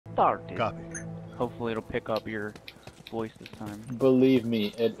started. Copy. Hopefully it'll pick up your voice this time. Believe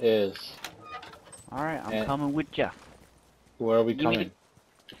me, it is. Alright, I'm coming with ya. Where are we coming?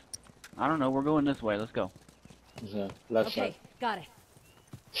 I don't know, we're going this way, let's go. Left side. Got it.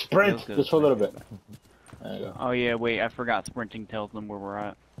 Sprint! Just for a little bit. There you go. Oh yeah, wait, I forgot sprinting tells them where we're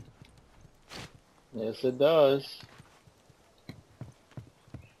at. Yes, it does.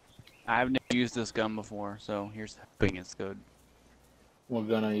 I've never used this gun before, so here's hoping it's good. What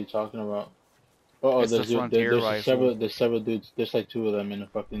gun are you talking about? Oh, It's the Frontier rifle. There's several dudes. There's like 2 of them in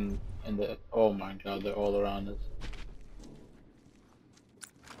the oh my god, they're all around us.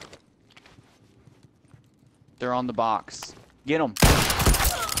 They're on the box. Get them.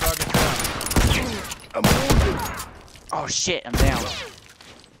 I'm wounded. Oh shit, I'm down.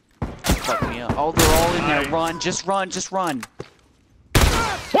 Fuck me up. Oh, they're all in there. Run, just run, just run.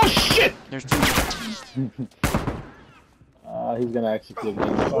 Oh shit! There's 2. He's gonna execute me.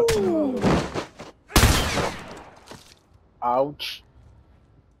 Fucking ouch.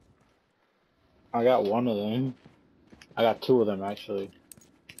 I got 1 of them. I got 2 of them actually.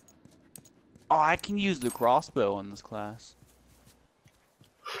 Oh, I can use the crossbow in this class.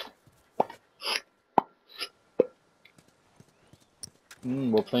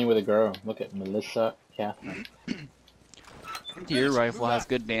 We're playing with a girl. Look at Melissa Catherine. Frontier rifle has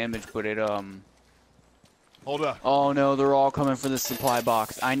good damage, but it Hold up. Oh no, they're all coming for the supply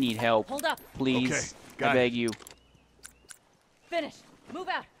box. I need help. Hold up. Please. Okay, I beg you. Finish. Move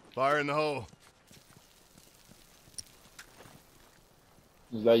out. Fire in the hole.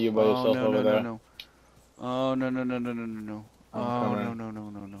 Is that you by yourself over there? No. Oh no. Oh no.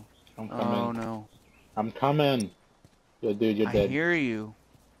 I'm coming. Oh no. I'm coming. Yo, dude, you're dead. I hear you.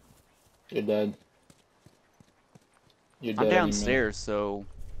 You're dead. You're dead. I'm downstairs, so.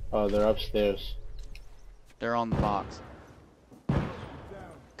 Oh, they're upstairs. They're on the box.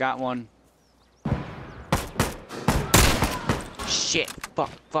 Got one. Shit.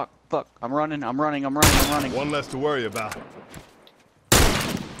 Fuck. I'm running. 1 less to worry about.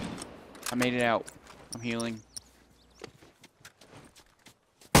 I made it out. I'm healing.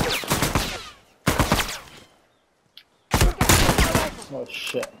 Oh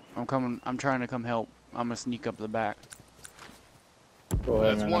shit. I'm coming. I'm trying to come help. I'm gonna sneak up the back. Go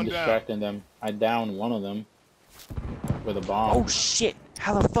ahead, That's man. 1 I'm distracting them. I downed 1 of them with a bomb. Oh shit!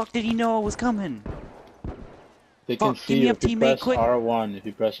 How the fuck did he know I was coming? They can Fuck, see give me you up, if you teammate, press quick. R1. If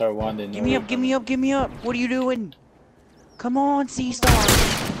you press R1, they know. Give me up. What are you doing? Come on, C-Star.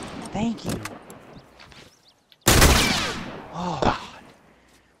 Thank you. Oh god.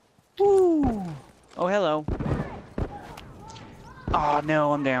 Woo. Oh hello. Oh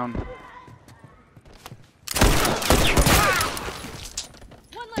no, I'm down.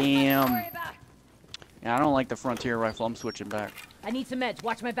 Damn. Yeah, I don't like the Frontier rifle. I'm switching back I need some meds.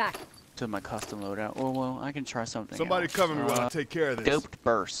 Watch my back. to my custom loadout. Oh well, I can try something. Somebody else. cover me while I take care of this. Doped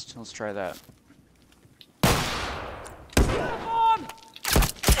burst. Let's try that. Bomb!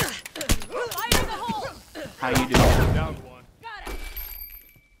 Fire in the hole! How you doing? Down 1. Got it.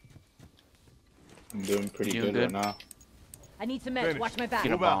 I'm doing pretty You doing good good? right now. I need some meds. Finish. Watch my back.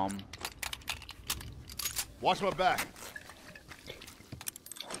 Get a Move out. bomb. Watch my back.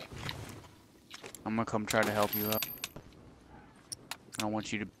 I'm gonna come try to help you up. I don't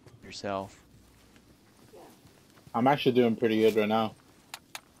want you to yourself. I'm actually doing pretty good right now.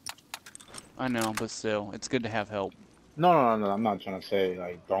 I know, but still, it's good to have help. No. I'm not trying to say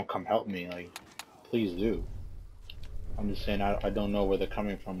like don't come help me. Like, please do. I'm just saying I don't know where they're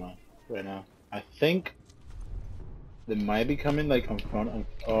coming from right now. I think they might be coming like in front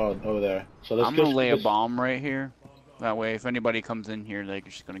of over there. So let's I'm gonna lay a bomb right here. That way, if anybody comes in here, they're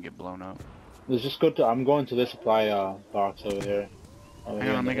just gonna get blown up. Let's just go to. I'm going to this supply box over here. Hang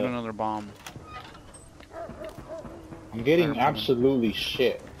on, I'm making another bomb. I'm getting absolutely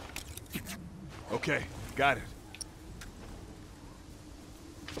shit. Okay, got it.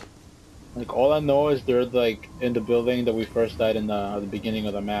 Like all I know is they're like in the building that we first died in the beginning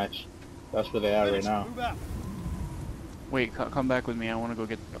of the match. That's where they are right now. Move out. Wait, come back with me. I want to go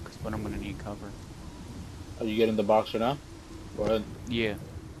get the box, but I'm gonna need cover. Are you getting the box right now? Go ahead. Yeah.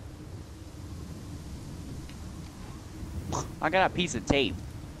 I got a piece of tape.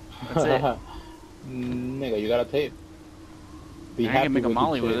 That's it. Nigga, you got a tape. Be I happy can make a with the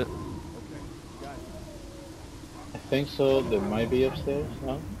molly with tape. it. Okay, got it. I think so. They might be upstairs.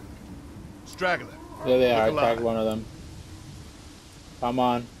 No. Straggler. There they are. I Look tagged alive. one of them. Come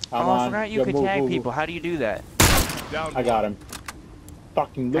on. Come Oh, on. I forgot you Yo, could move, tag move, move. people. How do you do that? Down I got him.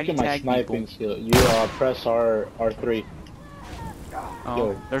 Fucking look How do at you my tag sniping people? skill. You press R3. Oh,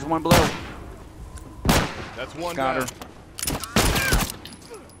 Yo. there's one below. That's 1 Got down. her.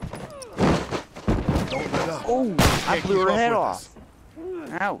 Oh, I Can't blew keep her up head with off.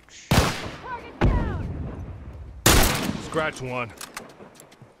 Ouch. Target down. Scratch one.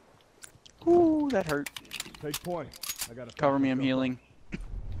 Ooh, that hurt. Take point. I gotta Cover patch me, I'm myself healing.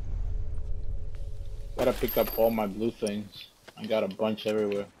 Gotta pick up all my blue things. I got a bunch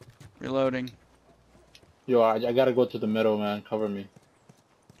everywhere. Reloading. Yo, I gotta go to the middle, man. Cover me.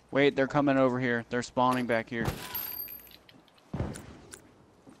 Wait, they're coming over here. They're spawning back here. up.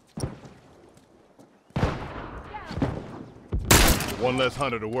 One less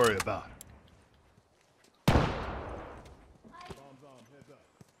hunter to worry about.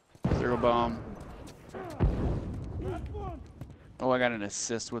 Throw a bomb. Oh, I got an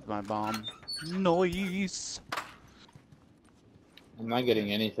assist with my bomb. Nice. I'm not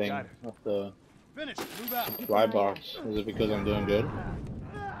getting anything Got it. off the Finish. Move out. supply box. Is it because I'm doing good?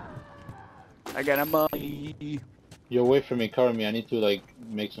 I got a money. Yo, wait for me. Cover me. I need to, like,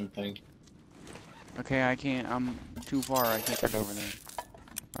 make something. Okay, I can't. I'm too far. I can't get over there.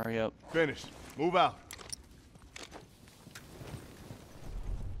 Hurry up. Finish. Move out.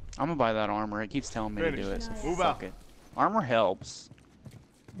 I'm gonna buy that armor. It keeps telling me to Finish. do it, so Move fuck out. it. Armor helps.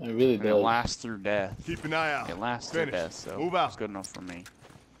 It really And it does. lasts through death. Keep an eye out. It lasts through Finish. death, so Move out. it's good enough for me.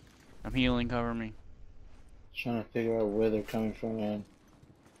 I'm healing. Cover me. Trying to figure out where they're coming from, man.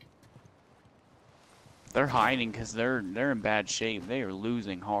 They're hiding because they're in bad shape. They are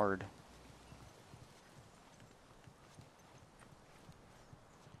losing hard.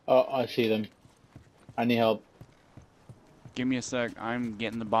 Oh, I see them. I need help. Give me a sec. I'm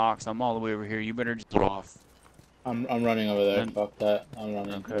getting the box. I'm all the way over here. You better just get off. I'm running over there. Then- Fuck that. I'm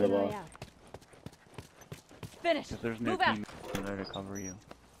running Okay. for the Keep an eye boss. out. Finish. Because there's no Move out. team there to cover you.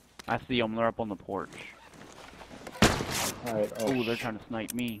 I see them. They're up on the porch. Alright. Oh, Oh, they're trying to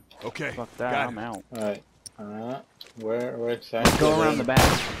snipe me. Okay. Fuck that. Got I'm it. out. Alright. Where exactly? Go around the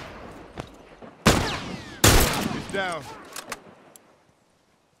back. He's down.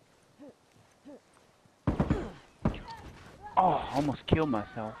 Oh, almost killed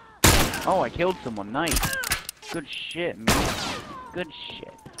myself. Oh, I killed someone. Nice. Good shit, man. Good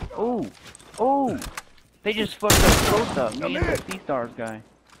shit. Oh, oh. They just fucked us both up. Me and the C-Stars guy.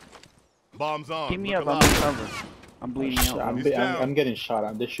 Bombs on. Give me Look up. I'm alive. in cover. I'm bleeding out. He's down. I'm getting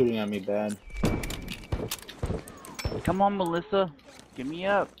shot. They're shooting at me bad. Come on, Melissa. Give me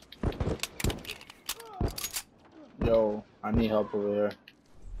up. Yo, I need help over here.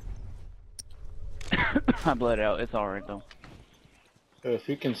 I bled out. It's alright, though. If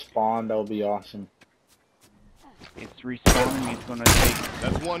you can spawn, that would be awesome. It's respawning. It's gonna take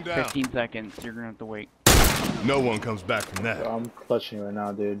That's one down. 15 seconds. You're gonna have to wait. No one comes back from that. Yo, I'm clutching right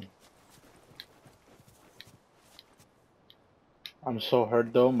now, dude. I'm so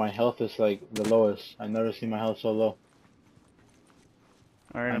hurt though. My health is like the lowest. I've never seen my health so low.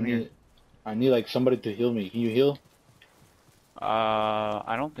 Alright, I'm here. I need like somebody to heal me. Can you heal?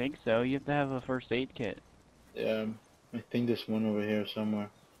 I don't think so. You have to have a first aid kit. I think there's one over here somewhere.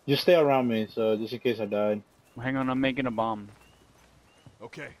 Just stay around me, so just in case I died. Hang on, I'm making a bomb.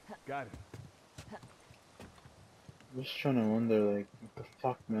 Okay. Got it. I'm just trying to wonder, like, what the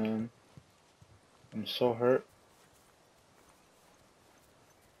fuck, man? I'm so hurt.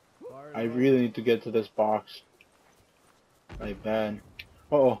 I really need to get to this box. Like, bad.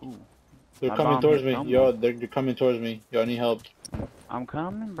 Uh-oh. Ooh. They're My coming bomb towards hit me. someone. Yo, they're coming towards me. Yo, I need help. I'm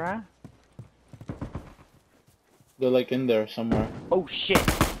coming, bruh. They're like in there somewhere. Oh shit!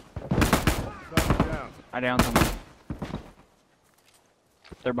 Down. I downed someone.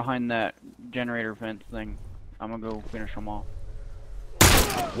 They're behind that generator fence thing. I'm gonna go finish them off.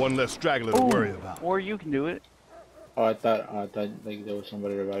 One less straggler to worry about. Or you can do it. Oh, I thought like there was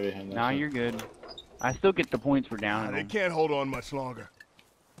somebody reviving him. Nah, you're good. I still get the points for They downing them. can't hold on much longer.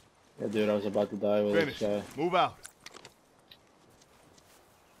 Yeah, dude, I was about to die with Finish. this guy. Move out.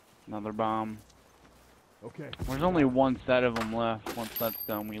 Another bomb. Okay. There's only one set of them left. Once that's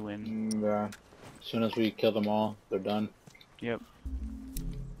done, we win. Yeah. As soon as we kill them all, they're done. Yep.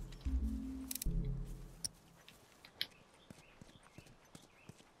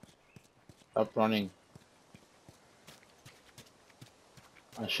 Stop running.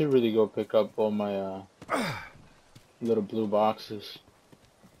 I should really go pick up all my little blue boxes.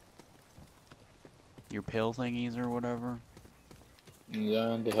 Your pill thingies or whatever.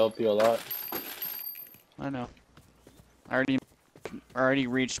 Yeah, they help you a lot. I know. I already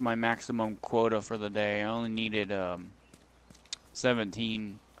reached my maximum quota for the day. I only needed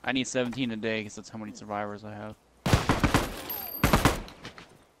 17. I need 17 a day because that's how many survivors I have.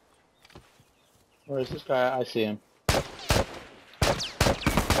 Where is this guy? I see him.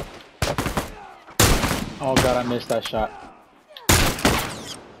 Oh god, I missed that shot.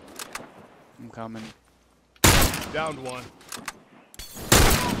 I'm coming. Downed one.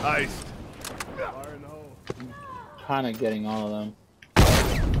 Iced. Fire in the hole. Kinda getting all of them.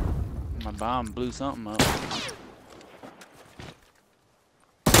 My bomb blew something up.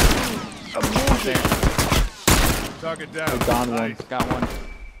 Target down. I downed one. Iced. Got one.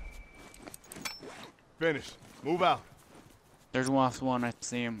 Finished. Move out. There's one. I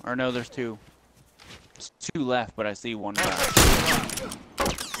see him. Or no, there's two. There's two left, but I see one guy.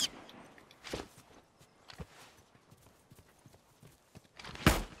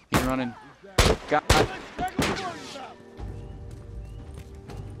 He's running. Got.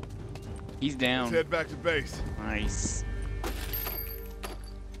 He's down. Let's head back to base. Nice.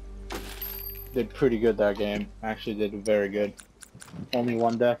 Did pretty good that game. Actually did very good. Only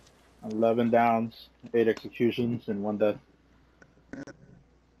one death, 11 downs, 8 executions, and 1 death.